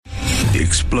The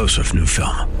explosive new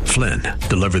film, Flynn,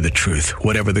 deliver the truth,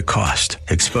 whatever the cost,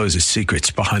 exposes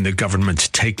secrets behind the government's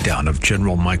takedown of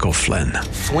General Michael Flynn.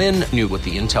 Flynn knew what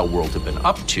the intel world had been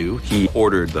up to. He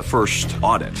ordered the first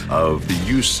audit of the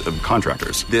use of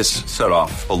contractors. This set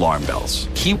off alarm bells.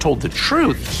 He told the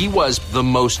truth. He was the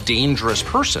most dangerous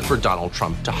person for Donald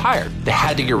Trump to hire. They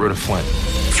had to get rid of Flynn.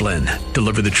 Flynn,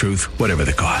 deliver the truth, whatever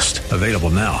the cost. Available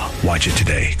now. Watch it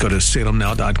today. Go to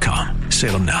salemnow.com.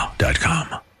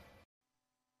 salemnow.com.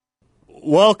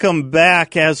 Welcome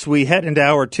back as we head into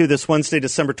hour two this Wednesday,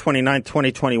 December 29th,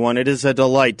 2021. It is a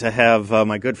delight to have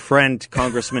my good friend,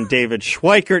 Congressman David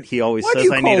Schweikert. He always Why says do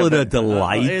you I call need it a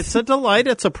delight? It's a delight.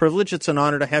 It's a privilege. It's an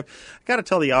honor to have. I got to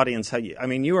tell the audience how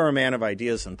you are a man of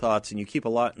ideas and thoughts, and you keep a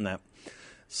lot in that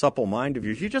supple mind of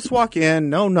yours. You just walk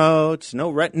in, no notes, no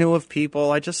retinue of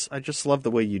people. I just love the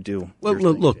way you do. Well,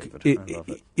 look,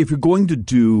 if you're going to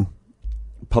do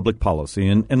public policy,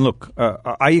 and look,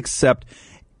 I accept.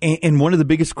 And one of the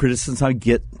biggest criticisms I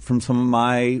get from some of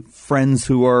my friends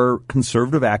who are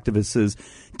conservative activists is,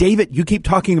 David, you keep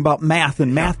talking about math,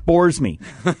 and math bores me.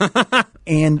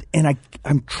 and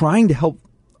I'm trying to help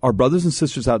our brothers and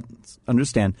sisters out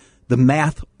understand the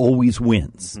math always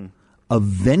wins. Mm-hmm.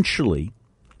 Eventually,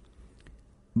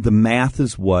 the math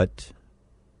is what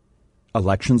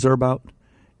elections are about.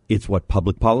 It's what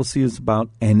public policy is about,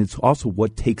 and it's also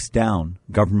what takes down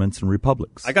governments and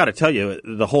republics. I got to tell you,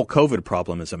 the whole COVID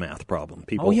problem is a math problem.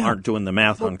 People aren't doing the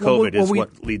math on COVID is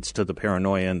what leads to the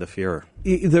paranoia and the fear.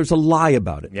 There's a lie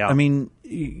about it. Yeah. I mean,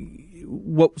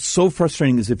 what's so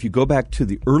frustrating is if you go back to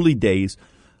the early days,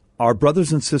 our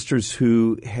brothers and sisters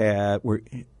who were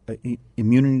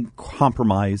immune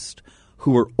compromised,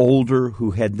 who were older,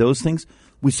 who had those things,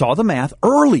 we saw the math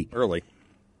early.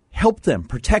 Help them,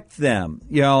 protect them,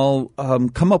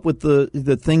 come up with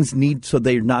the things needed so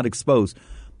they're not exposed.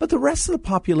 But the rest of the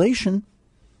population,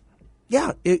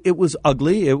 it was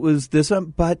ugly. It was this,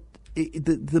 but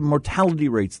the mortality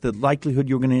rates, the likelihood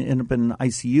you're going to end up in an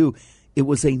ICU, it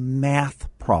was a math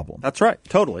problem. That's right,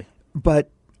 totally. But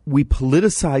we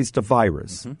politicized a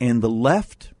virus, and the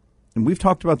left, and we've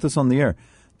talked about this on the air,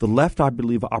 the left, I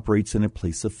believe, operates in a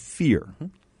place of fear. Mm-hmm.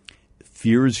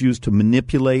 Fear is used to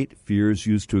manipulate. Fear is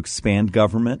used to expand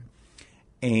government,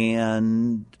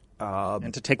 and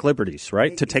to take liberties,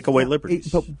 right? To take away liberties.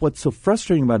 But what's so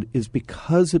frustrating about it is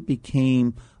because it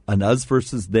became an us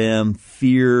versus them,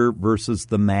 fear versus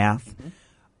the math.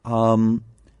 Mm-hmm.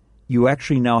 You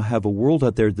actually now have a world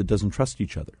out there that doesn't trust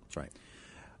each other. That's right.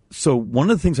 So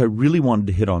one of the things I really wanted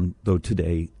to hit on, though,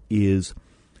 today is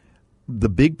the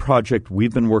big project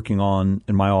we've been working on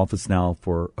in my office now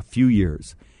for a few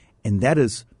years. And that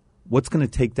is what's going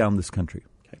to take down this country.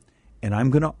 Okay. And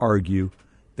I'm going to argue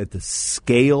that the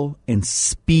scale and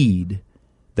speed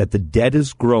that the debt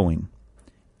is growing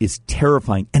is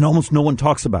terrifying. And almost no one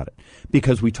talks about it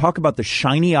because we talk about the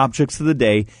shiny objects of the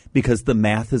day because the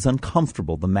math is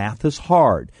uncomfortable. The math is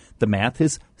hard. The math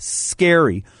is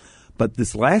scary. But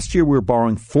this last year we were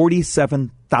borrowing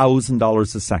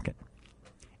 $47,000 a second.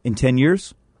 In 10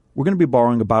 years, we're going to be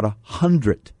borrowing about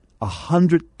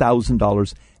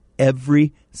 $100,000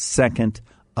 every second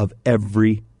of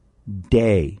every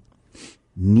day.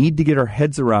 Need to get our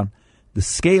heads around the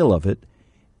scale of it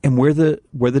and where the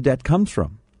debt comes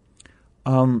from.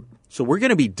 So we're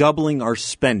going to be doubling our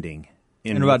spending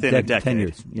in about a decade. 10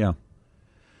 years. Yeah.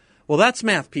 Well, that's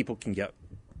math people can get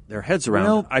their heads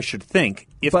around, I should think,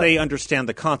 if they understand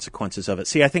the consequences of it.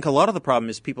 See, I think a lot of the problem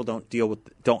is people don't feel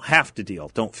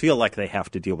like they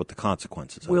have to deal with the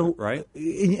consequences of it, right?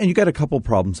 And you got a couple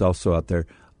problems also out there.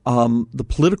 The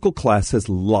political class has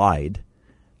lied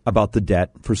about the debt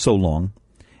for so long,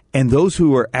 and those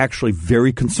who are actually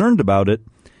very concerned about it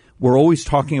were always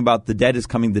talking about the debt is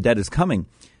coming, the debt is coming.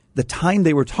 The time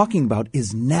they were talking about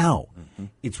is now. Mm-hmm.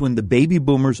 It's when the baby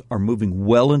boomers are moving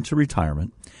well into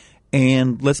retirement.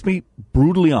 And let's be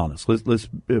brutally honest. Let's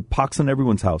pox on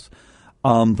everyone's house.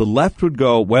 The left would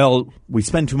go, well, we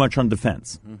spend too much on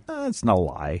defense. That's not a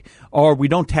lie. Or we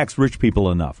don't tax rich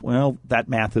people enough. Well, that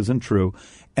math isn't true.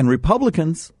 And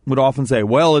Republicans would often say,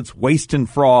 well, it's waste and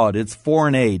fraud. It's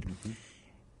foreign aid. Mm-hmm.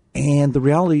 And the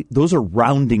reality, those are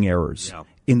rounding errors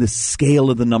in the scale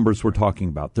of the numbers we're talking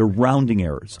about. They're rounding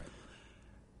errors. Right.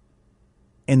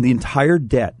 And the entire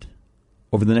debt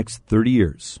over the next 30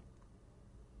 years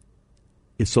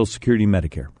is Social Security and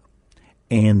Medicare.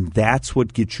 And that's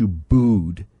what gets you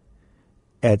booed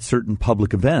at certain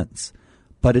public events.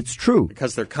 But it's true.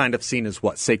 Because they're kind of seen as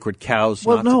what? Sacred cows,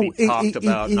 not to be talked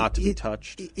about, not to be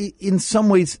touched? In some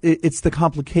ways, it's the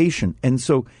complication. And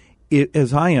so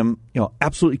as I am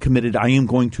absolutely committed, I am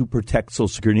going to protect Social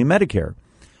Security and Medicare.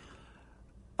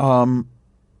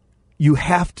 you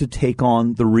have to take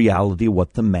on the reality of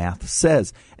what the math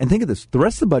says. And think of this. The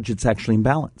rest of the budget's actually in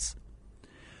balance.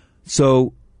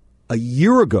 So a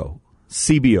year ago,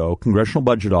 CBO, Congressional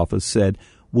Budget Office, said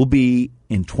we'll be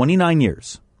in 29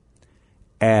 years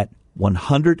at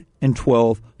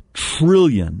 $112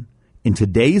 trillion in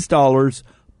today's dollars,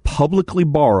 publicly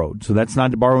borrowed. So that's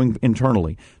not borrowing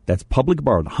internally. That's public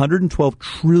borrowed. $112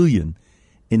 trillion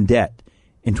in debt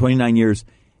in 29 years.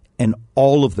 And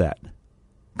all of that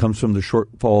comes from the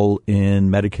shortfall in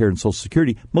Medicare and Social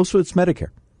Security. Most of it's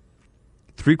Medicare.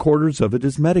 3/4 of it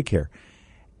is Medicare.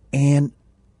 And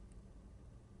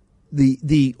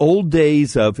the old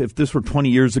days of, if this were 20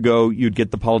 years ago, you'd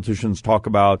get the politicians talk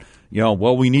about,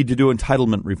 well, we need to do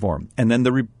entitlement reform. And then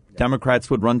the Democrats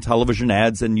would run television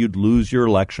ads and you'd lose your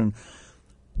election.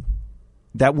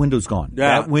 That window's gone.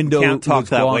 Yeah, that window can't talk was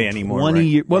that gone way anymore. 20 right?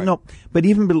 years. Well, right. no, but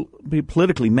even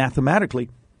politically, mathematically,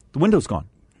 the window's gone.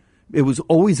 It was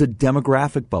always a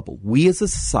demographic bubble. We as a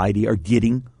society are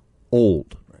getting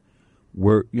old. Right.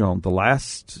 We're, the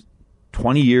last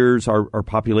 20 years, our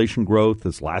population growth,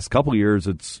 this last couple of years,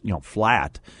 it's,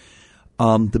 flat.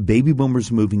 The baby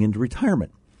boomers moving into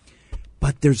retirement.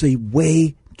 But there's a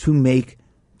way to make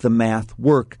the math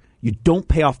work. You don't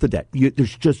pay off the debt.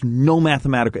 There's just no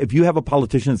mathematical. If you have a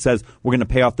politician that says we're going to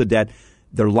pay off the debt,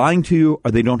 they're lying to you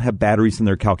or they don't have batteries in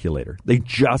their calculator.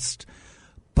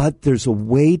 But there's a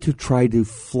way to try to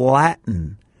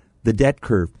flatten the debt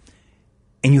curve.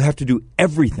 And you have to do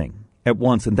everything at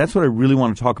once. And that's what I really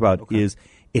want to talk about is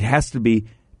it has to be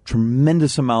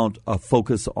tremendous amount of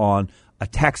focus on a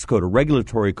tax code, a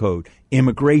regulatory code,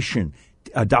 immigration,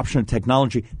 adoption of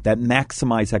technology that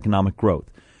maximize economic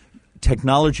growth,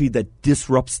 technology that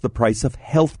disrupts the price of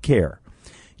health care.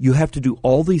 You have to do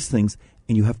all these things,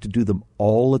 and you have to do them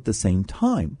all at the same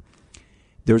time.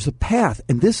 There's a path,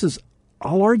 and this is,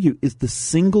 I'll argue, is the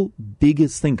single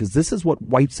biggest thing, because this is what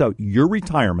wipes out your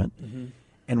retirement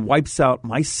and wipes out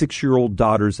my 6-year-old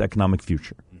daughter's economic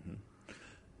future.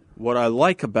 What I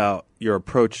like about your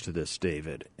approach to this,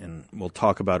 David, and we'll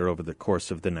talk about it over the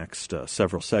course of the next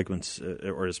several segments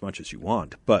or as much as you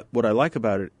want, but what I like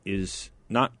about it is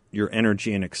not your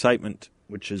energy and excitement,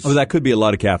 which is... Oh, that could be a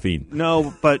lot of caffeine.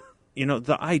 No, but,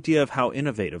 the idea of how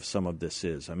innovative some of this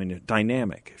is. I mean,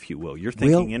 dynamic, if you will. You're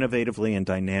thinking innovatively and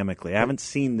dynamically. I haven't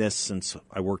seen this since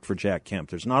I worked for Jack Kemp.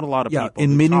 There's not a lot of people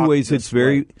in who many talk ways this it's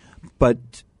very... way.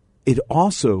 But it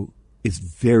also is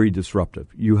very disruptive.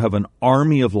 You have an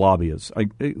army of lobbyists.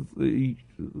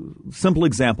 Simple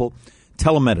example,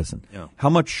 telemedicine. Yeah. How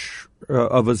much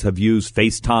of us have used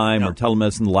FaceTime or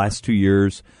telemedicine the last 2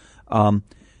 years?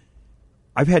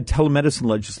 I've had telemedicine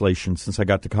legislation since I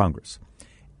got to Congress.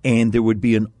 And there would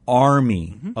be an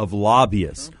army of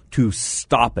lobbyists to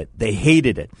stop it. They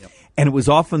hated it. Yep. And it was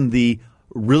often the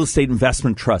real estate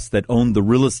investment trust that owned the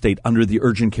real estate under the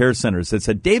urgent care centers that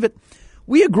said, David,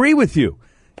 we agree with you,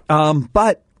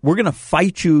 but we're going to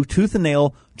fight you tooth and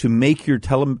nail to make your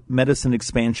telemedicine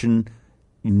expansion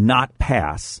not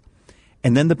pass.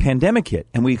 And then the pandemic hit,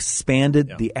 and we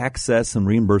expanded the access and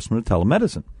reimbursement of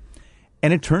telemedicine.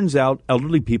 And it turns out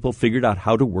elderly people figured out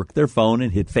how to work their phone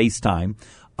and hit FaceTime,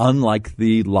 unlike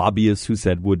the lobbyists who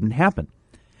said wouldn't happen.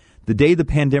 The day the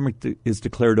pandemic is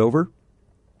declared over,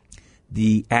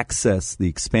 the access, the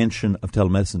expansion of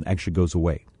telemedicine actually goes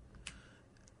away.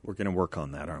 We're going to work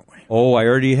on that, aren't we? Oh, I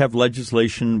already have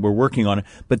legislation. We're working on it.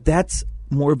 But that's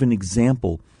more of an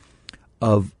example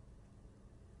of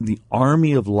the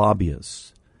army of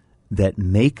lobbyists that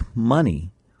make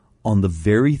money on the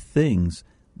very things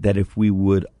that if we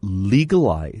would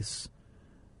legalize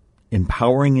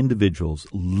empowering individuals,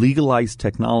 legalize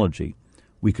technology,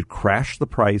 we could crash the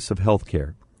price of health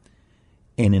care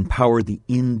and empower the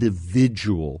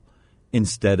individual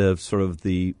instead of sort of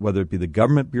whether it be the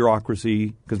government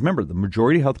bureaucracy, because remember, the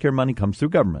majority of healthcare money comes through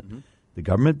government, the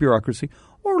government bureaucracy,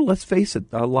 or let's face it,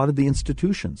 a lot of the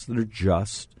institutions that are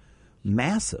just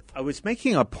massive. I was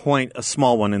making a point, a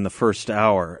small one, in the first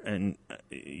hour, and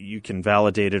you can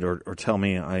validate it or tell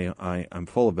me I'm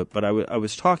full of it, but I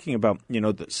was talking about,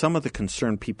 some of the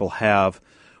concern people have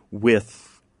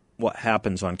with what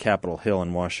happens on Capitol Hill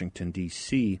in Washington,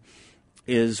 D.C.,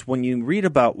 is when you read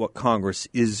about what Congress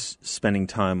is spending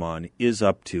time on, is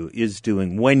up to, is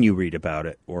doing, when you read about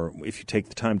it, or if you take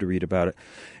the time to read about it,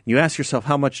 you ask yourself,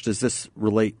 how much does this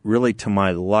relate really to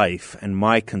my life and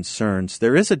my concerns?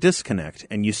 There is a disconnect,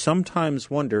 and you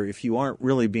sometimes wonder if you aren't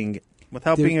really being,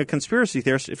 without being a conspiracy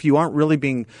theorist, if you aren't really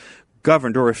being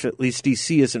governed, or if at least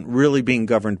D.C. isn't really being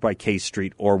governed by K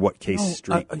Street or what K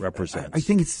Street represents. I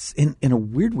think it's, in a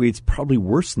weird way, it's probably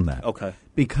worse than that. Okay.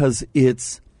 Because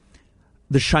it's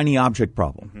the shiny object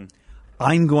problem.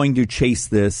 I'm going to chase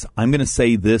this. I'm going to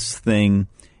say this thing,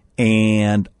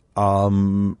 and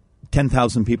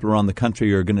 10,000 people around the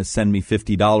country are going to send me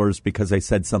 $50 because I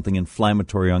said something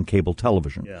inflammatory on cable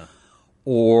television. Yeah.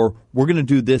 Or we're going to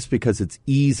do this because it's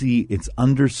easy, it's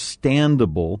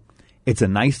understandable, it's a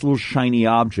nice little shiny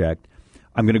object.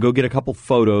 I'm going to go get a couple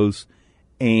photos,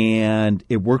 and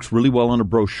it works really well on a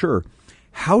brochure.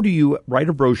 How do you write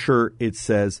a brochure? It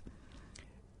says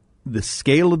the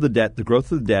scale of the debt, the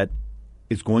growth of the debt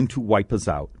is going to wipe us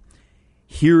out.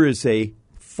 Here is a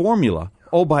formula.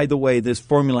 Oh, by the way, this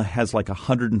formula has like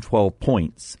 112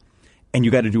 points, and you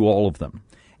got to do all of them.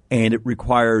 And it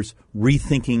requires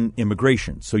rethinking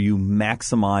immigration. So you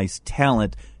maximize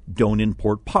talent, don't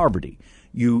import poverty.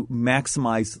 You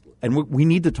maximize, and we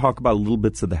need to talk about little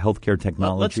bits of the healthcare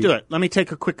technology. Let's do it. Let me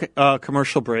take a quick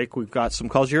commercial break. We've got some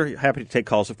calls. You're happy to take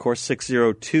calls, of course.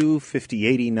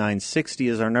 602-5080-960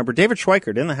 is our number. David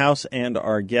Schweikert in the house and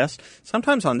our guest,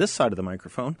 sometimes on this side of the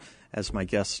microphone as my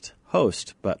guest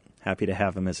host, but happy to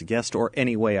have him as a guest or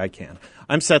any way I can.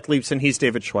 I'm Seth Leibson. He's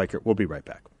David Schweikert. We'll be right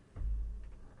back.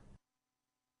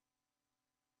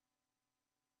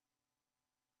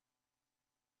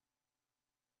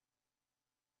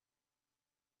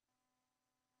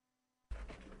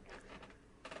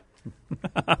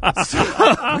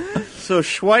 So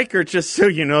Schweikert, just so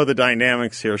you know the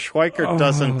dynamics here, Schweikert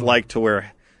doesn't like to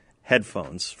wear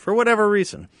headphones for whatever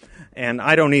reason. And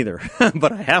I don't either,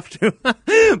 but I have to.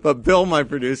 But Bill, my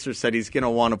producer, said he's going to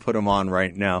want to put them on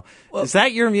right now. Well, is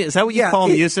that what you call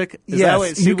music?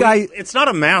 Yes. It's not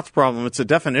a math problem. It's a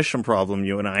definition problem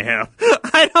you and I have.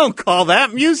 I don't call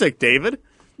that music, David.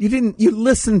 You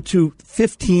listened to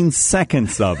 15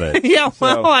 seconds of it. Yeah,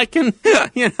 well, I can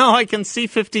see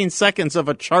 15 seconds of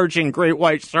a charging great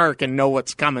white shark and know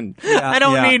what's coming. Yeah, I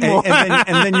don't need more.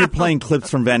 And then you're playing clips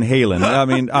from Van Halen. I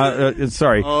mean,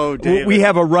 sorry. Oh, David. We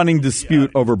have a running dispute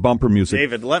over bumper music.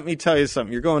 David, let me tell you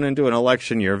something. You're going into an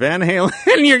election year. Van Halen,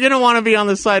 you're going to want to be on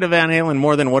the side of Van Halen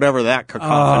more than whatever that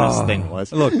cacophonous thing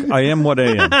was. Look, I am what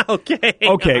I am. Okay.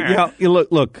 Right. Yeah,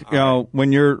 look,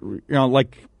 when you're,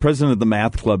 like president of the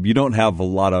math club, you don't have a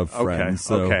lot of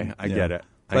friends. Okay, I get it.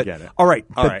 All right,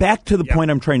 but back to the point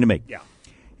I'm trying to make. Yeah.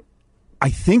 I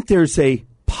think there's a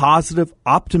positive,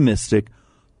 optimistic,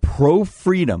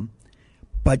 pro-freedom,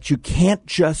 but you can't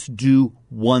just do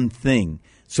one thing.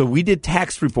 So we did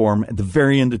tax reform at the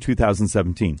very end of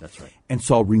 2017. That's right. And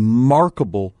saw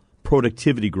remarkable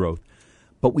productivity growth.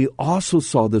 But we also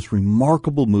saw this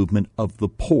remarkable movement of the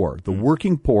poor, the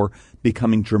working poor,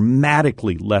 becoming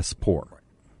dramatically less poor.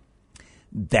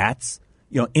 That's,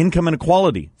 income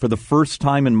inequality for the first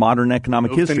time in modern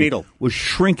economic history was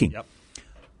shrinking. Yep.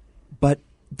 But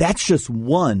that's just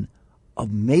one of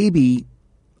maybe,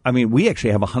 we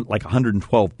actually have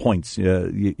 112 points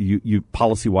you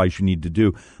policy-wise you need to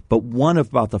do, but one of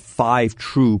about the 5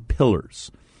 true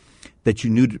pillars that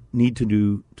you need to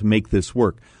do to make this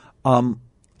work. Let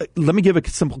me give a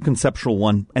simple conceptual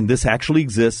one, and this actually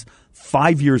exists.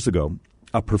 5 years ago,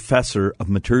 a professor of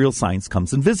material science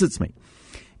comes and visits me.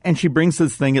 And she brings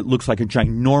this thing, it looks like a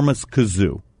ginormous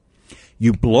kazoo.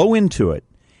 You blow into it,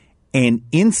 and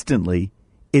instantly,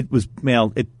 it was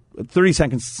 30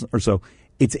 seconds or so,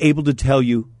 it's able to tell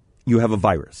you have a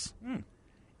virus.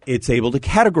 It's able to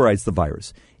categorize the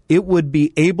virus. It would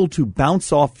be able to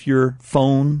bounce off your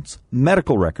phone's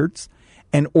medical records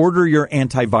and order your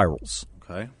antivirals.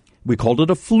 Okay. We called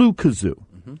it a flu kazoo.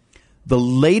 Mm-hmm. The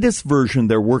latest version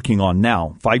they're working on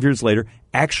now, 5 years later,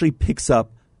 actually picks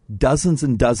up dozens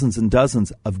and dozens and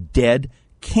dozens of dead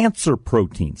cancer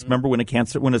proteins. Remember when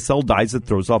a cell dies, it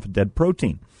throws off a dead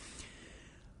protein.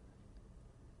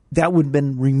 That would have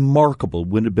been remarkable.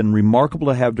 Would have been remarkable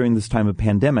to have during this time of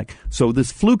pandemic. So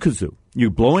this flu kazoo, you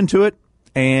blow into it,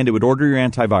 and it would order your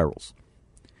antivirals.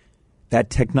 That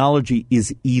technology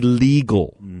is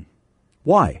illegal.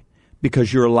 Why?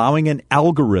 Because you're allowing an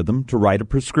algorithm to write a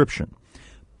prescription.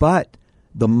 But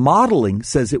the modeling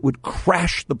says it would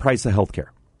crash the price of healthcare.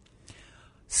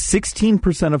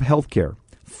 16% of healthcare,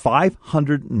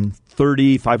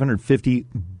 $550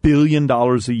 billion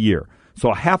a year.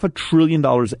 So $500 billion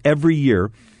every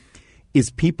year is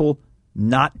people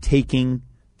not taking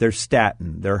their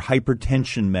statin, their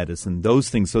hypertension medicine, those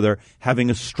things. So they're having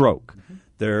a stroke. Mm-hmm.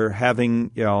 They're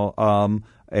having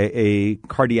a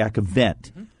cardiac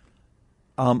event.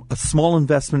 Mm-hmm. A small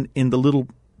investment in the little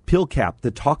pill cap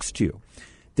that talks to you.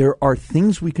 There are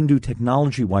things we can do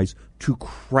technology-wise to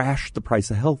crash the price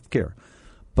of health care.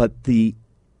 But the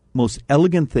most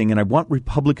elegant thing, and I want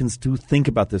Republicans to think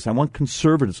about this, I want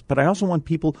conservatives, but I also want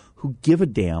people who give a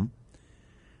damn.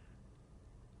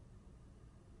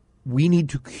 We need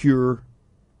to cure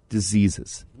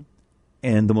diseases.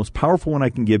 and the most powerful one I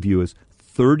can give you is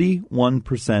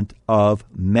 31% of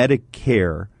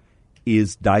Medicare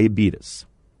is diabetes.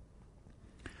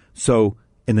 So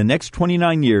in the next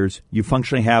 29 years, you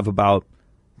functionally have about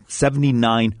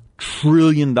 $79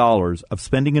 trillion of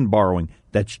spending and borrowing.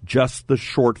 That's just the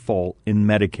shortfall in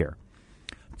Medicare.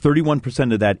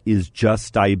 31% of that is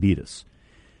just diabetes.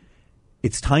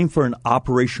 It's time for an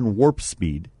Operation Warp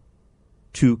Speed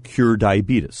to cure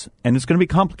diabetes. And it's going to be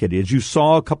complicated. As you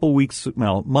saw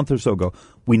a month or so ago,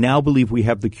 we now believe we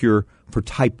have the cure for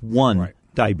type 1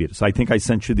 diabetes. I think I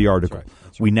sent you the article.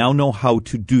 That's right. We now know how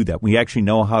to do that. We actually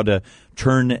know how to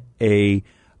turn a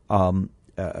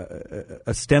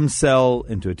stem cell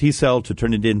into a T cell, to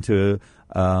turn it into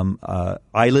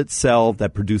islet cell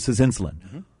that produces insulin.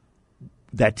 Mm-hmm.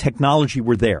 That technology,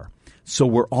 we're there. So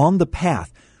we're on the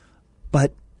path.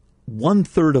 But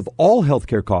 1/3 of all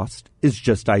healthcare costs is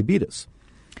just diabetes.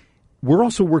 We're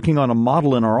also working on a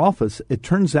model in our office. It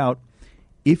turns out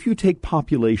if you take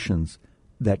populations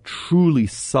that truly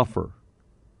suffer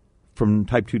from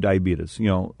type 2 diabetes,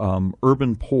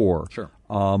 urban poor,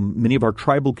 many of our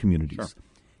tribal communities,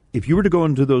 if you were to go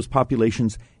into those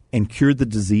populations and cure the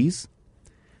disease,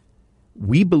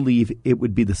 we believe it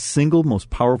would be the single most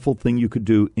powerful thing you could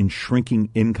do in shrinking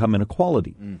income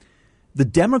inequality. The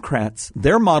Democrats,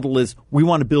 their model is we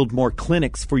want to build more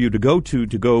clinics for you to go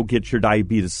get your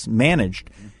diabetes managed.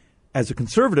 As a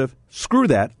conservative, screw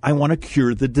that. I want to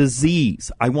cure the disease.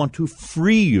 I want to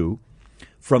free you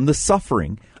from the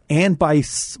suffering. And by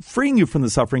freeing you from the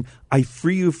suffering, I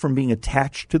free you from being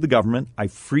attached to the government. I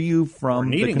free you from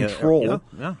the control.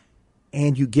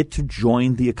 And you get to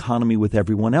join the economy with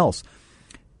everyone else.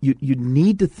 You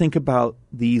need to think about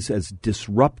these as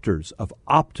disruptors of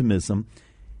optimism.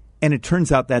 And it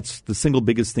turns out that's the single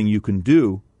biggest thing you can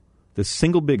do, the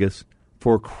single biggest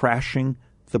for crashing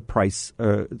the price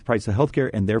of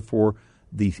healthcare and therefore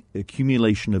the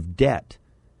accumulation of debt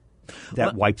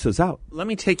that wipes us out. Let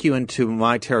me take you into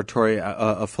my territory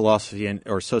of philosophy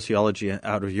or sociology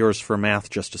out of yours for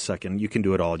math just a second. You can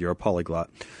do it all. You're a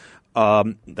polyglot.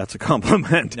 That's a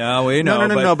compliment. No, we know.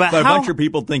 No. But a bunch of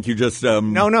people think you just.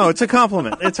 No, it's a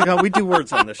compliment. We do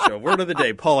words on this show. Word of the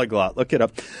day, polyglot. Look it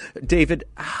up. David,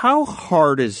 how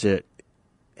hard is it?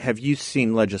 Have you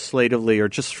seen legislatively, or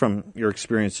just from your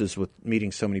experiences with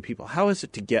meeting so many people? How hard is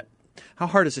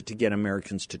it to get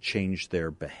Americans to change their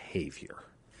behavior?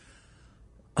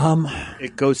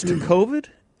 It goes to COVID.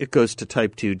 It goes to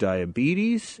type 2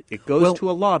 diabetes. It goes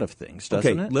to a lot of things,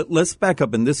 doesn't it? Let's back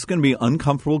up. And this is going to be an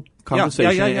uncomfortable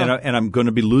conversation. Yeah. And I'm going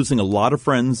to be losing a lot of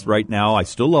friends right now. I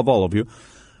still love all of you.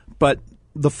 But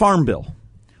the Farm Bill,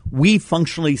 we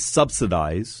functionally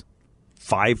subsidize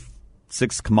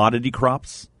 5-6 commodity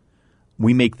crops.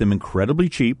 We make them incredibly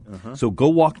cheap. So go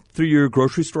walk through your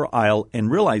grocery store aisle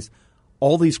and realize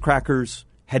all these crackers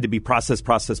had to be processed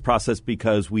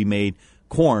because we made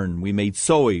corn, we made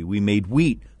soy, we made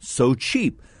wheat so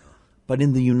cheap. But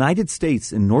in the United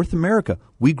States, in North America,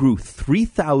 we grew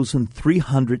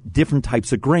 3,300 different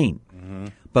types of grain.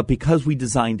 But because we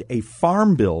designed a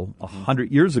farm bill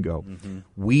 100 years ago,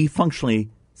 we functionally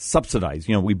subsidize.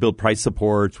 We build price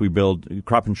supports, we build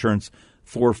crop insurance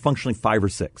for functionally 5 or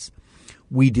 6.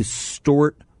 We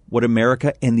distort what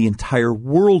America and the entire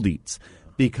world eats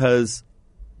because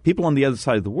people on the other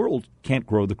side of the world can't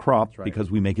grow the crop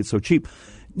because we make it so cheap.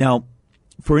 Now,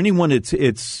 for anyone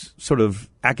it's sort of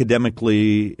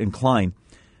academically inclined,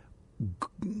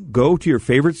 go to your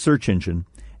favorite search engine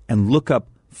and look up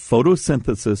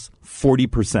photosynthesis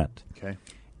 40%. Okay.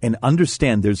 And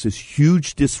understand there's this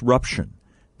huge disruption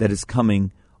that is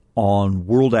coming on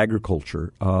world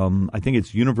agriculture. I think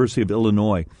it's University of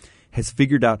Illinois has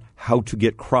figured out how to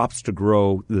get crops to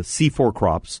grow, the C4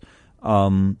 crops,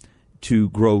 to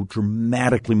grow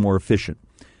dramatically more efficient.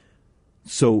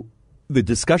 So the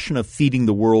discussion of feeding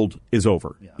the world is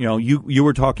over. Yeah. You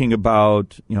were talking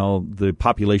about, the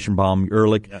population bomb,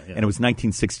 Ehrlich, and it was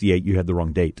 1968. You had the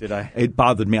wrong date. Did I? It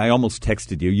bothered me. I almost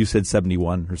texted you. You said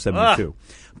 71 or 72.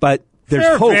 But there's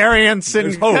fair hope. Variance,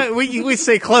 and hope. We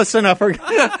say close enough. We're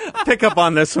pick up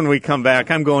on this when we come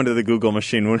back. I'm going to the Google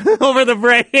machine over the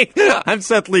break. I'm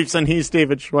Seth Leibson. He's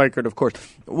David Schweikert, of course.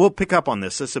 We'll pick up on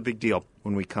this. This is a big deal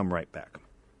when we come right back.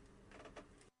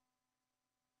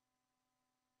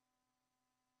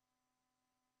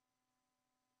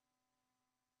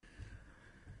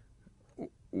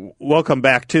 Welcome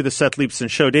back to the Seth Leibson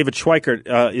Show. David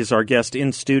Schweikert is our guest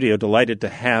in studio. Delighted to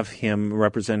have him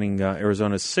representing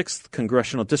Arizona's 6th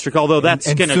Congressional District, although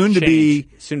that's going to change.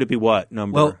 Soon to be what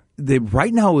number? Well,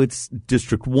 right now it's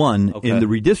District 1 in the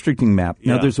redistricting map.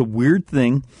 Now, there's a weird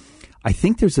thing. I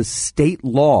think there's a state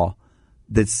law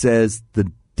that says the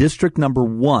district number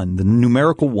 1, the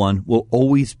numerical 1, will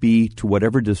always be to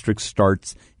whatever district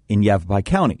starts in Yavapai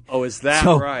County. Oh, is that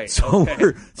right? So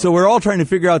okay. we're all trying to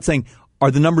figure out, saying, are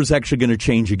the numbers actually going to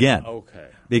change again? Okay.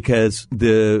 Because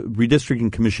the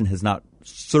redistricting commission has not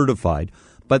certified.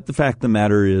 But the fact of the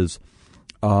matter is,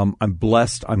 I'm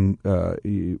blessed. We're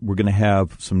going to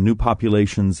have some new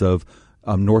populations of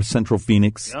North Central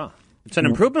Phoenix. Yeah, it's an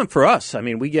improvement for us. I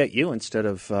mean, we get you instead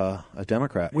of a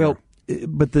Democrat. Well,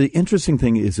 but the interesting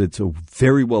thing is, it's a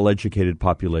very well-educated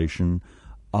population,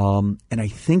 and I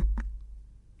think,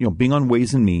 being on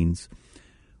Ways and Means,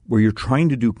 where you're trying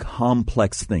to do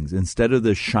complex things instead of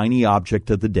the shiny object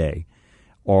of the day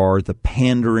or the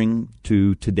pandering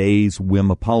to today's whim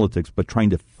of politics, but trying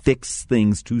to fix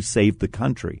things to save the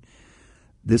country,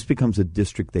 this becomes a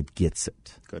district that gets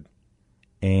it. Good.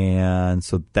 And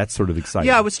so that's sort of exciting.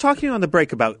 Yeah, I was talking on the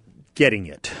break about getting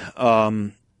it.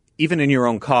 Even in your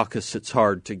own caucus, it's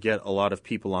hard to get a lot of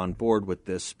people on board with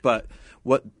this. But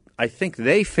what I think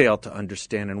they fail to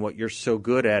understand, and what you're so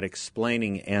good at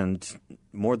explaining, and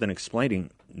more than explaining,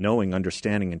 knowing,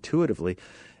 understanding intuitively,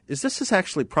 is this is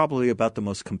actually probably about the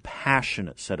most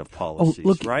compassionate set of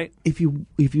policies, right? If you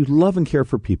love and care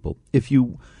for people,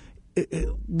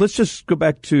 let's just go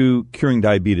back to curing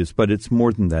diabetes, but it's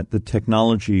more than that, the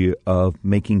technology of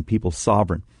making people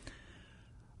sovereign.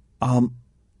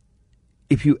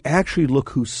 If you actually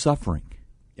look who's suffering,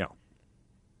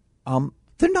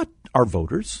 they're not our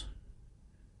voters.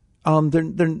 They're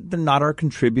not our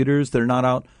contributors. They're not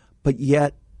out. But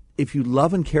yet, if you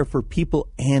love and care for people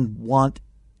and want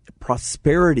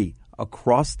prosperity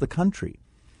across the country,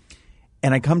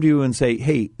 and I come to you and say,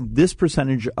 hey, this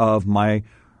percentage of my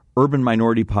urban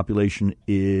minority population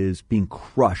is being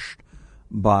crushed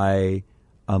by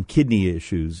kidney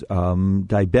issues,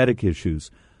 diabetic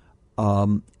issues,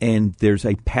 and there's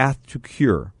a path to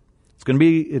cure. It's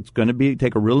going to be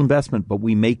take a real investment, but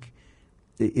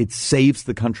it saves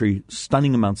the country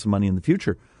stunning amounts of money in the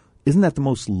future. Isn't that the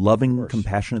most loving,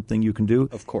 compassionate thing you can do?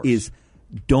 Of course. Is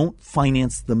don't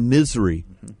finance the misery,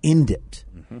 end it.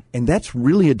 Mm-hmm. And that's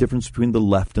really a difference between the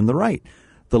left and the right.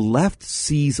 The left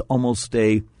sees almost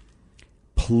a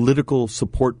political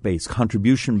support base,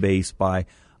 contribution base by,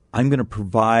 I'm going to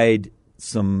provide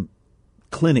some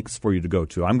clinics for you to go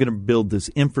to. I'm going to build this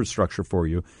infrastructure for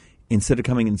you, instead of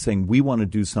coming and saying, we want to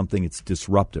do something that's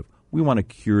disruptive. We want to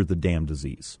cure the damn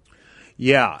disease.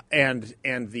 Yeah, and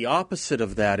the opposite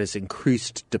of that is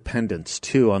increased dependence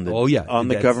too on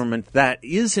the government that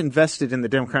is invested in the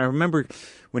Democrat. I remember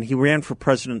when he ran for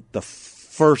president the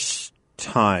first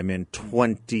time in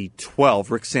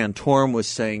 2012, Rick Santorum was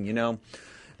saying,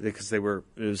 because it was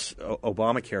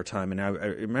Obamacare time, and I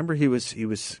remember he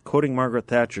was quoting Margaret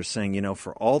Thatcher saying,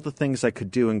 for all the things I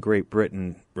could do in Great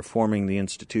Britain, reforming the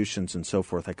institutions and so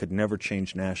forth, I could never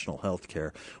change national health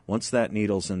care. Once that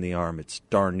needle's in the arm, it's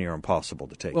darn near impossible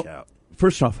to take out.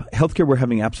 First off, healthcare, we're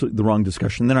having absolutely the wrong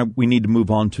discussion. Then we need to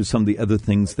move on to some of the other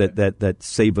things that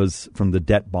save us from the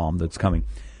debt bomb that's coming.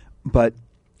 But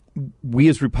we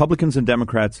as Republicans and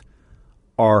Democrats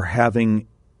are having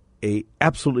a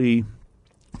absolutely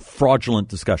fraudulent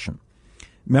discussion.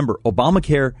 Remember,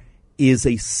 Obamacare is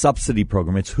a subsidy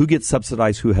program. It's who gets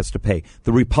subsidized, who has to pay.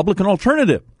 The Republican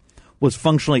alternative was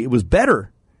functionally, it was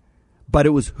better, but it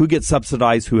was who gets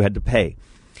subsidized, who had to pay.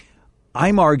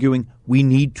 I'm arguing we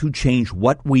need to change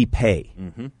what we pay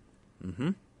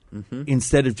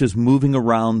instead of just moving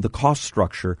around the cost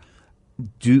structure.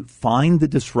 Find the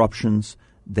disruptions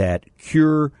that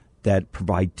cure, that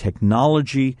provide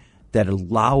technology, that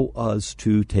allow us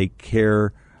to take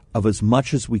care of as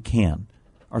much as we can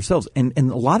ourselves. And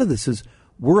a lot of this is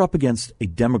we're up against a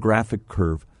demographic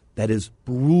curve that is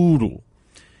brutal.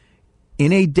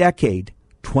 In a decade,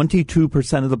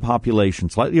 22% of the population,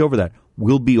 slightly over that,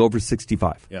 will be over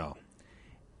 65. Yeah.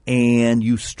 And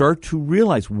you start to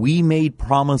realize we made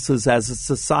promises as a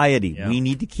society. Yeah. We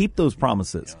need to keep those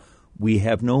promises. Yeah. We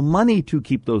have no money to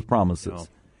keep those promises. No.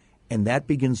 And that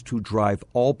begins to drive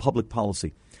all public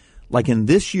policy. Like in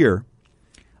this year,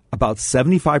 about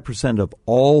 75% of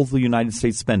all the United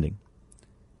States spending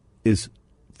is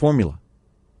formula.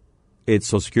 It's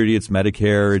Social Security, it's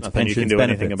Medicare, it's pensions, you can do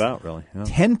benefits. Anything about, really. Yeah.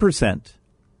 10%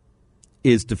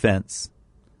 is defense,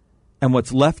 and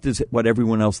what's left is what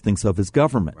everyone else thinks of as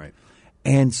government. Right.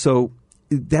 And so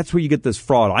that's where you get this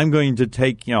fraud. I'm going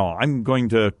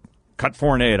to cut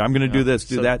foreign aid. I'm going to do this,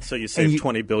 do that. So you save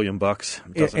 $20 billion. It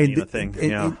doesn't mean a thing.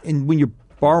 And when you're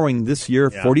borrowing this year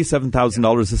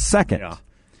 $47,000 a second,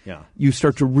 you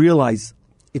start to realize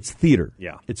it's theater.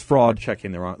 Yeah. It's fraud.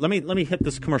 Checking the wrong. Let me hit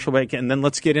this commercial break, and then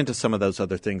let's get into some of those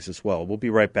other things as well. We'll be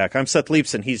right back. I'm Seth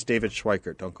Leibson. He's David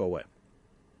Schweikert. Don't go away.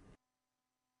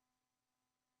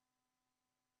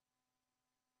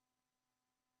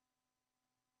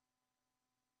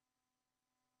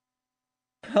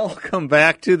 Welcome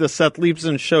back to the Seth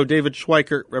Leibsohn Show. David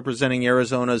Schweikert representing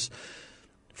Arizona's,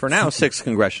 for now, 6th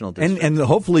congressional district. And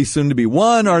hopefully soon to be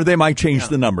 1, or they might change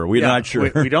the number. We're not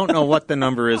sure. We don't know what the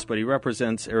number is, but he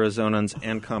represents Arizonans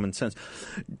and common sense.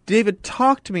 David,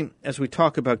 talk to me as we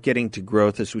talk about getting to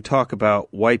growth, as we talk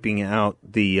about wiping out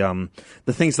the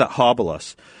things that hobble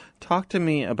us. Talk to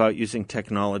me about using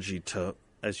technology to,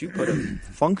 as you put it,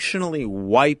 functionally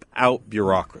wipe out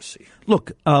bureaucracy.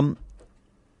 Look,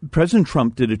 President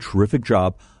Trump did a terrific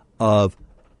job of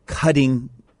cutting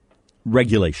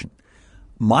regulation.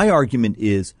 My argument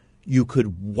is you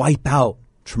could wipe out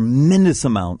tremendous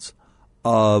amounts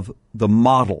of the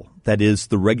model that is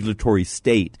the regulatory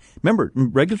state. Remember,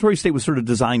 regulatory state was sort of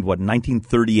designed, in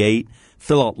 1938?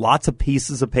 Fill out lots of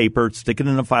pieces of paper, stick it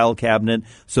in a file cabinet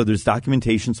so there's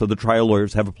documentation so the trial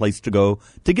lawyers have a place to go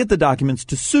to get the documents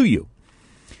to sue you.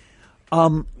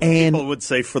 And people would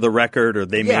say for the record, or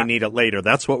they may need it later.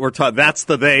 That's what we're talking. That's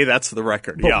the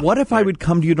record. But what if I would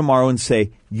come to you tomorrow and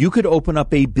say, you could open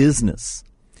up a business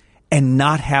and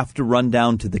not have to run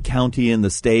down to the county and the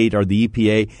state or the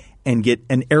EPA and get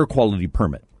an air quality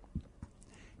permit?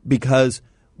 Because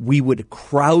we would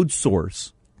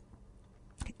crowdsource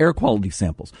air quality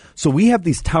samples. So we have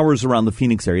these towers around the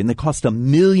Phoenix area, and they cost $1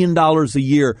 million a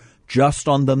year just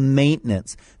on the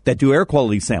maintenance that do air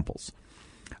quality samples.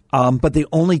 But they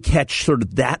only catch sort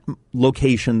of that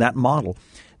location, that model.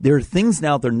 There are things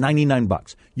now, they're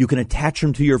 $99. You can attach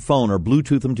them to your phone or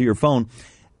Bluetooth them to your phone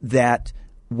that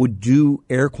would do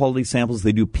air quality samples.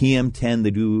 They do PM10,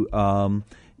 they do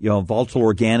volatile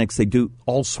organics, they do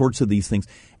all sorts of these things.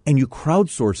 And you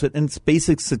crowdsource it, and it's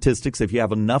basic statistics. If you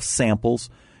have enough samples,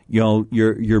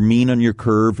 your mean on your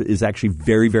curve is actually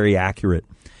very, very accurate.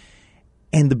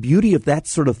 And the beauty of that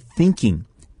sort of thinking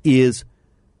is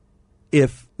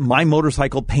if my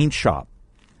motorcycle paint shop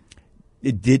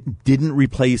didn't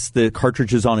replace the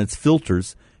cartridges on its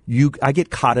filters, I get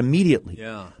caught immediately.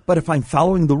 Yeah. But if I'm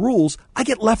following the rules, I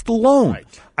get left alone.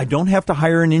 Right. I don't have to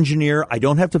hire an engineer. I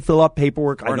don't have to fill out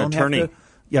paperwork. Or I don't an attorney. have to.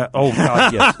 Yeah. Oh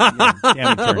God. Yes.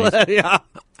 Damn attorneys. Yeah.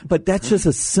 But that's just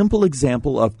a simple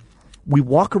example of we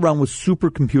walk around with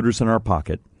supercomputers in our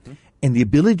pocket, and the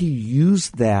ability to use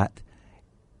that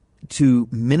to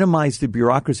minimize the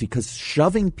bureaucracy, because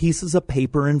shoving pieces of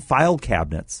paper in file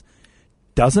cabinets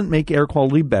doesn't make air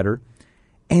quality better,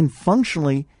 and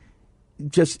functionally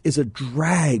just is a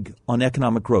drag on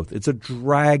economic growth. It's a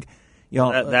drag.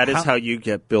 That is how you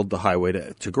build the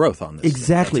highway to growth on this.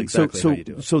 Exactly. That's exactly how you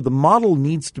do it. So the model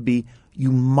needs to be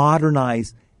you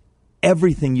modernize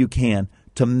everything you can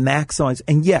to maximize.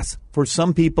 And yes, for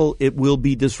some people, it will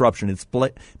be disruption. It's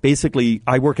basically,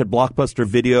 I work at Blockbuster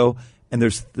Video, and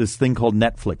there's this thing called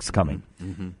Netflix coming.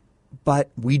 Mm-hmm.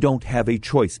 But we don't have a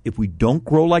choice. If we don't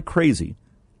grow like crazy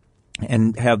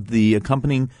and have the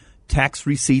accompanying tax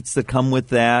receipts that come with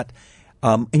that,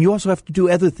 and you also have to do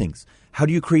other things. How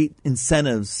do you create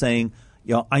incentives saying,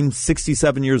 I'm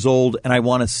 67 years old and I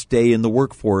want to stay in the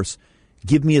workforce.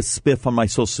 Give me a spiff on my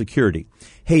Social Security.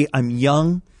 Hey, I'm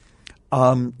young.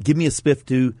 Give me a spiff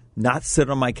to not sit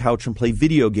on my couch and play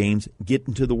video games, get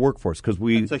into the workforce. Because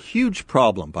it's a huge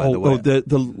problem, by the way.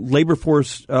 The labor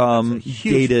force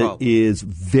data problem. Is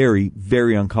very,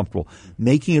 very uncomfortable.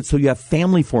 Making it so you have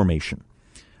family formation.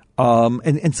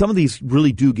 And some of these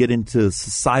really do get into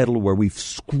societal where we've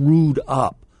screwed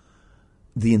up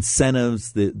the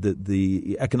incentives,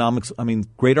 the economics. I mean,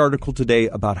 great article today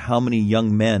about how many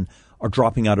young men are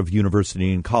dropping out of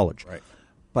university and college. Right.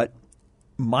 But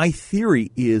my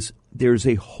theory is there's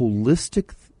a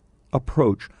holistic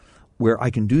approach where I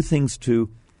can do things to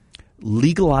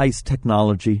legalize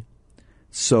technology.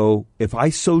 So if I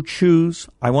so choose,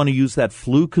 I want to use that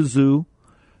flu kazoo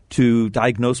to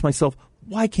diagnose myself.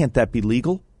 Why can't that be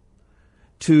legal?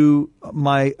 To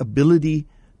my ability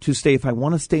to stay, if I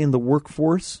want to stay in the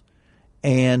workforce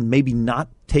and maybe not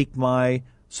take my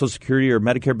Social Security or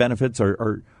Medicare benefits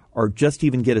or just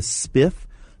even get a spiff,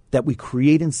 that we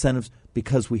create incentives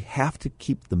because we have to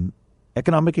keep the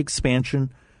economic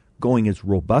expansion going as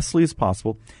robustly as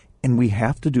possible, and we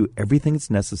have to do everything that's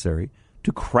necessary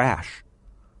to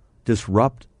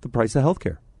disrupt the price of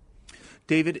healthcare.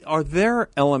 David, are there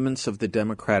elements of the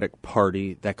Democratic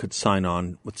Party that could sign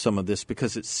on with some of this?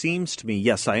 Because it seems to me,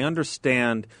 yes, I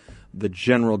understand the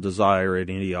general desire and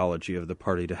ideology of the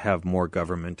party to have more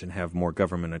government and have more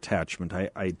government attachment.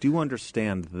 I do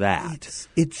understand that.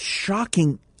 It's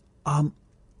shocking.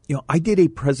 I did a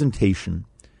presentation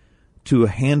to a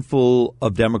handful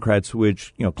of Democrats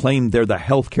which, claim they're the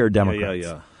healthcare Democrats.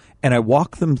 Yeah. And I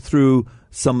walked them through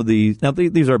some of these. Now,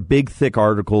 these are big, thick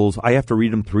articles. I have to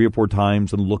read them 3 or 4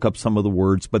 times and look up some of the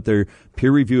words, but they're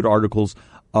peer-reviewed articles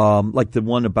like the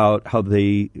one about how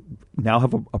they now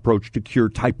have an approach to cure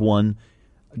type 1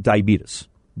 diabetes.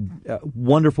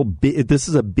 Wonderful. This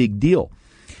is a big deal.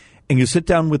 And you sit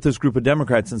down with this group of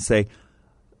Democrats and say,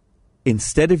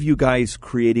 instead of you guys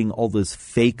creating all this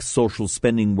fake social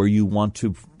spending where you want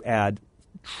to add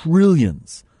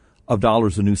trillions of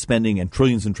dollars of new spending and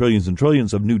trillions and trillions and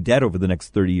trillions of new debt over the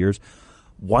next 30 years,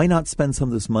 why not spend some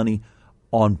of this money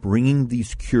on bringing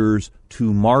these cures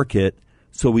to market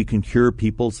so we can cure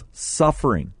people's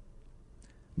suffering?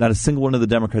 Not a single one of the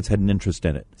Democrats had an interest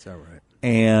in it. Is that right?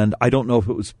 And I don't know if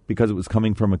it was because it was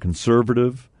coming from a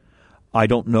conservative. I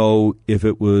don't know if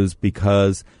it was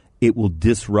because it will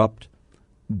disrupt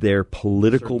their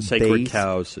political base. Sacred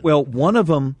cows. Well, one of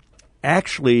them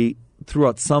actually threw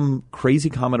out some crazy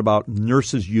comment about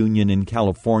nurses' union in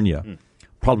California.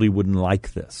 Probably wouldn't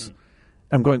like this.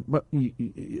 I'm going, well, you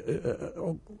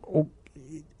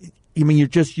mean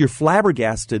you're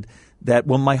flabbergasted that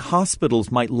my hospitals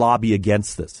might lobby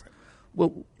against this.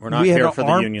 Well, we're not here for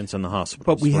the unions and the hospitals.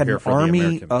 But we had an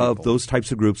army of people. those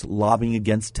types of groups lobbying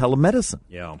against telemedicine.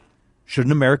 Yeah.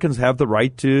 Shouldn't Americans have the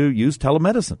right to use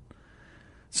telemedicine?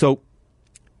 So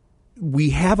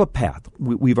we have a path.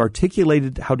 We've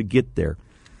articulated how to get there.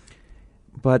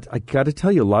 But I got to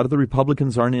tell you, a lot of the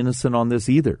Republicans aren't innocent on this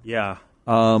either. Yeah.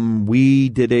 We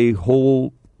did a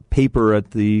whole paper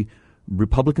at the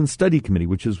Republican Study Committee,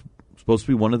 which is supposed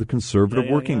to be one of the conservative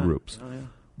working groups. Oh, yeah.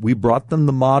 We brought them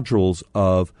the modules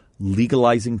of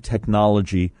legalizing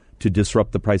technology to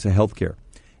disrupt the price of health care.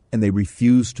 And they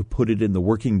refused to put it in the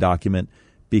working document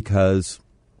because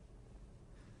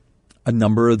a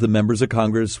number of the members of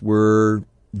Congress were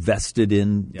vested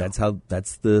in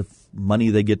that's the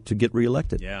money they get to get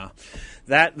reelected. Yeah.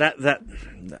 This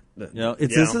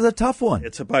is a tough one.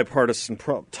 It's a bipartisan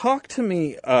problem. Talk to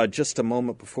me just a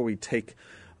moment before we take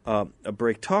a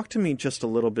break. Talk to me just a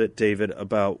little bit, David,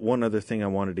 about one other thing I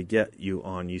wanted to get you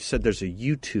on. You said there's a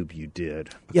YouTube you did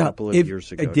a couple of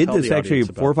years ago. I did this actually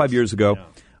 4 or 5 years ago. Yeah.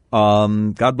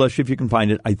 God bless you if you can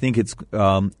find it. I think it's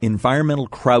environmental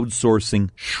crowdsourcing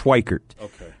Schweikert.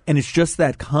 Okay. And it's just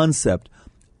that concept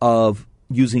of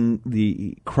using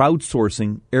the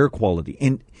crowdsourcing air quality.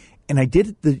 And I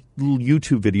did the little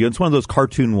YouTube video. It's one of those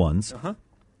cartoon ones. Uh-huh.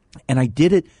 And I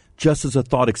did it just as a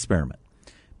thought experiment.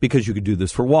 Because you could do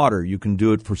this for water. You can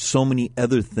do it for so many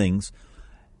other things.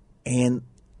 And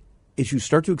as you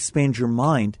start to expand your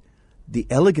mind, the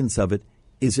elegance of it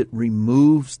is it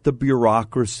removes the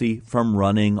bureaucracy from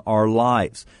running our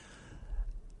lives.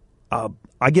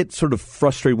 I get sort of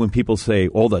frustrated when people say,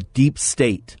 oh, the deep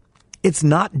state. It's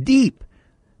not deep.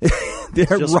 They're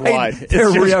just right. Wide.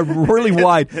 They're really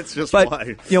wide. It's just but,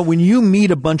 wide. When you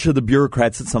meet a bunch of the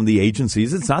bureaucrats at some of the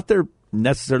agencies, it's not they're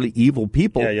necessarily evil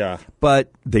people. Yeah.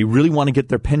 But they really want to get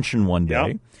their pension one day.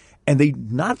 Yep. And they're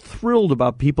not thrilled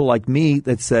about people like me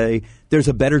that say there's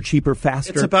a better, cheaper,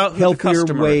 faster, it's about healthier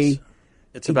way. Is.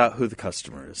 It's about who the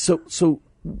customer is. So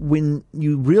when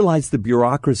you realize the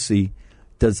bureaucracy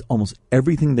does almost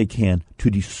everything they can to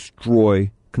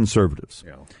destroy conservatives.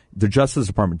 Yeah. The Justice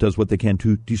Department does what they can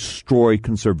to destroy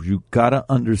conservatives. You've got to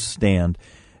understand,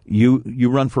 you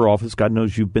run for office, God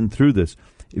knows you've been through this.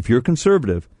 If you're a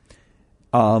conservative,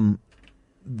 the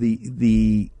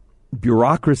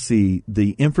bureaucracy,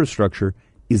 the infrastructure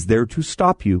is there to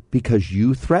stop you because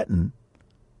you threaten,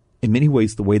 in many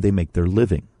ways, the way they make their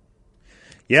living.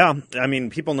 Yeah, I mean,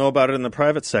 people know about it in the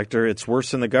private sector. It's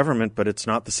worse in the government, but it's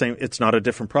not the same. It's not a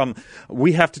different problem.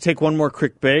 We have to take one more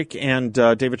quick break, and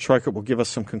David Schweikert will give us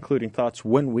some concluding thoughts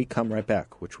when we come right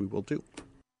back, which we will do.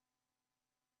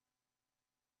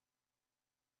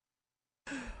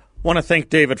 Want to thank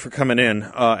David for coming in,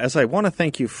 as I want to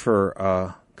thank you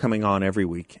for coming on every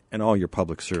week and all your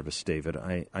public service, David.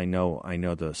 I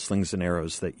know the slings and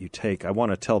arrows that you take. I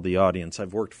want to tell the audience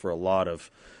I've worked for a lot of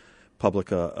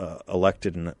public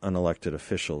elected and unelected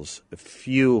officials.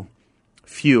 Few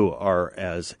are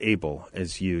as able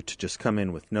as you to just come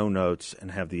in with no notes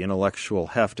and have the intellectual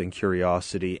heft and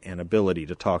curiosity and ability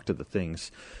to talk to the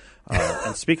things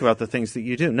and speak about the things that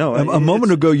you do. No, a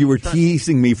moment ago you were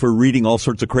teasing me for reading all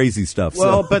sorts of crazy stuff.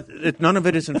 Well, but none of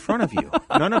it is in front of you.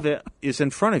 None of it is in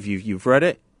front of you. You've read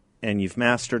it and you've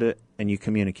mastered it and you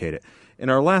communicate it. In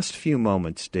our last few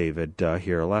moments, David,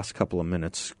 our last couple of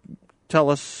minutes, tell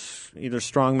us either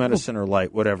strong medicine or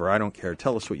light, whatever. I don't care.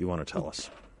 Tell us what you want to tell us.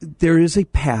 There is a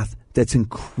path that's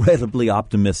incredibly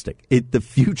optimistic. The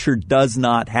future does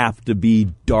not have to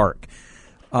be dark.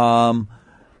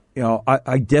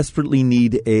 I desperately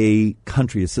need a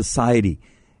country, a society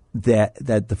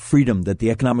that the freedom, that the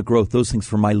economic growth, those things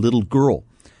for my little girl.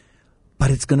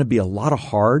 But it's going to be a lot of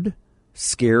hard,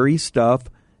 scary stuff.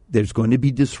 There's going to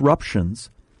be disruptions.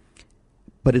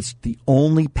 but it's the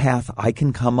only path I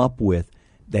can come up with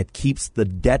that keeps the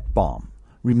debt bomb.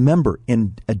 Remember,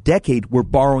 in a decade, we're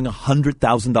borrowing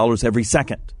 $100,000 every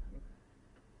second.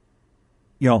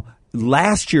 You know,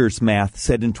 last year's math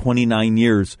said in 29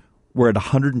 years, we're at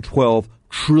 $112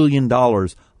 trillion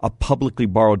of publicly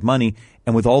borrowed money.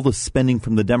 And with all the spending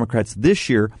from the Democrats this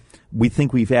year, we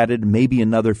think we've added maybe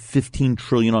another $15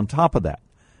 trillion on top of that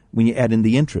when you add in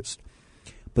the interest.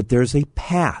 But there's a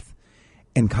path,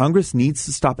 and Congress needs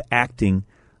to stop acting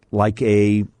like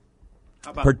a...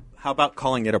 How about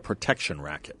calling it a protection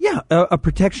racket? Yeah, a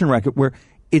protection racket where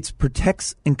it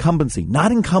protects incumbency,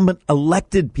 not incumbent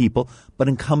elected people, but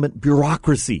incumbent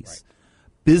bureaucracies, right.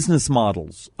 Business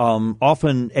models,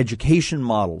 often education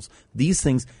models, these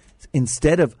things,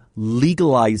 instead of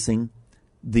legalizing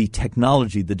the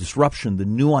technology, the disruption, the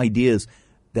new ideas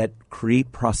that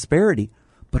create prosperity,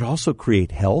 but also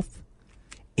create health,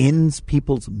 ends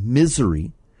people's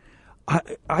misery.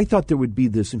 I thought there would be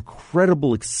this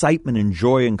incredible excitement and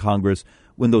joy in Congress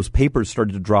when those papers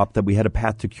started to drop that we had a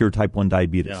path to cure type 1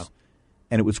 diabetes. Yeah.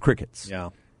 And it was crickets. Yeah.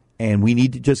 And we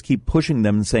need to just keep pushing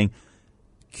them and saying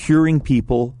curing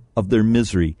people of their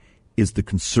misery is the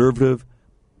conservative,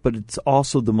 but it's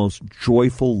also the most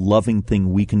joyful, loving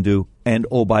thing we can do. And,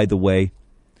 oh, by the way,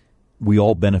 we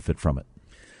all benefit from it.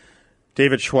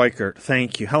 David Schweikert,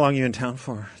 thank you. How long are you in town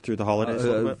for through the holidays?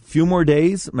 A few more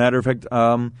days. Matter of fact,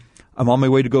 I'm on my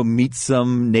way to go meet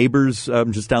some neighbors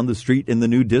just down the street in the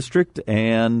new district.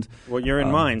 And well, you're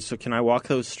in mine, so can I walk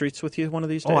those streets with you one of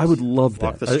these days? Oh, I would love that.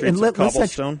 Walk the streets of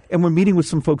Cobblestone. And we're meeting with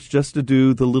some folks just to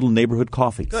do the little neighborhood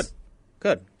coffees.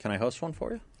 Good. Can I host one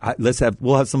for you?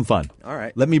 We'll have some fun. All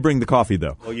right. Let me bring the coffee,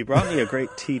 though. Well, you brought me a great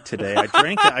tea today. I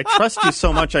drank it. I trust you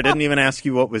so much I didn't even ask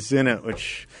you what was in it,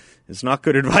 which is not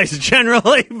good advice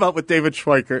generally, but with David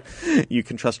Schweikert, you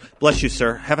can trust. Bless you,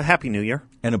 sir. Have a happy New Year.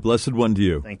 And a blessed one to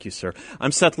you. Thank you, sir.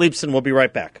 I'm Seth Leibson. We'll be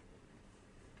right back.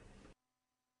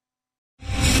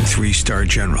 3-star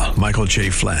General Michael J.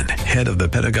 Flynn, head of the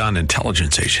Pentagon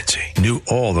Intelligence Agency, knew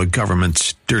all the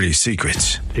government's dirty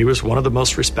secrets. He was one of the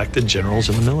most respected generals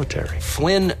in the military.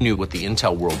 Flynn knew what the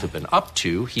intel world had been up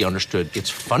to. He understood its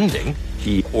funding.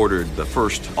 He ordered the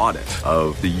first audit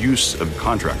of the use of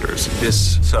contractors.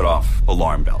 This set off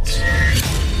alarm bells.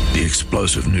 The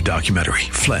explosive new documentary,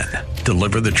 Flynn,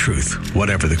 Deliver the Truth,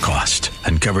 Whatever the Cost,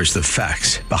 uncovers the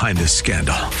facts behind this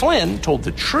scandal. Flynn told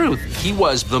the truth. He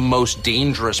was the most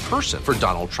dangerous person for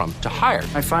Donald Trump to hire.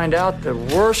 I find out the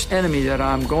worst enemy that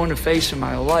I'm going to face in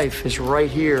my life is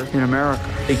right here in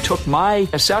America. They took my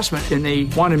assessment and they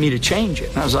wanted me to change it.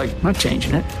 And I was like, I'm not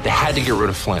changing it. They had to get rid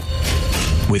of Flynn.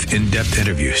 With in-depth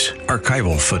interviews,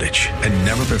 archival footage, and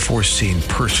never-before-seen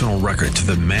personal records of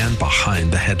the man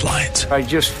behind the headlines. I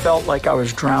just felt like I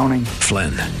was drowning.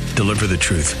 Flynn, Deliver the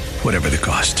Truth, Whatever the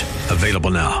Cost.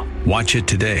 Available now. Watch it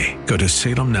today. Go to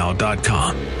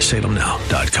salemnow.com.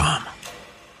 salemnow.com.